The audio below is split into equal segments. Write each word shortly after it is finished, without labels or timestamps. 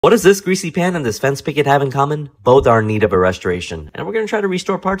What does this greasy pan and this fence picket have in common? Both are in need of a restoration, and we're going to try to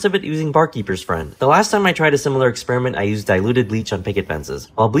restore parts of it using Barkeepers Friend. The last time I tried a similar experiment, I used diluted bleach on picket fences.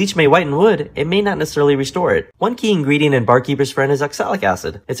 While bleach may whiten wood, it may not necessarily restore it. One key ingredient in Barkeepers Friend is oxalic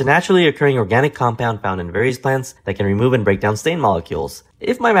acid. It's a naturally occurring organic compound found in various plants that can remove and break down stain molecules.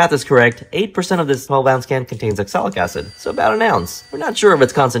 If my math is correct, 8% of this 12-ounce can contains oxalic acid, so about an ounce. We're not sure of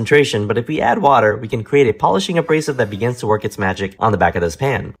its concentration, but if we add water, we can create a polishing abrasive that begins to work its magic on the back of this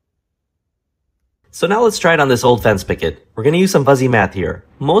pan. So now let's try it on this old fence picket. We're going to use some fuzzy math here.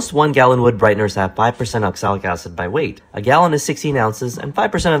 Most 1-gallon wood brighteners have 5% oxalic acid by weight. A gallon is 16 ounces, and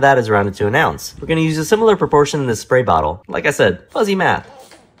 5% of that is rounded to an ounce. We're going to use a similar proportion in this spray bottle. Like I said, fuzzy math.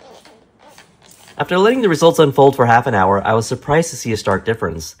 After letting the results unfold for half an hour, I was surprised to see a stark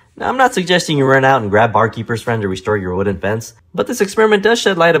difference. Now, I'm not suggesting you run out and grab Barkeepers Friend to restore your wooden fence, but this experiment does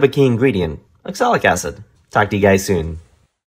shed light on a key ingredient, oxalic acid. Talk to you guys soon.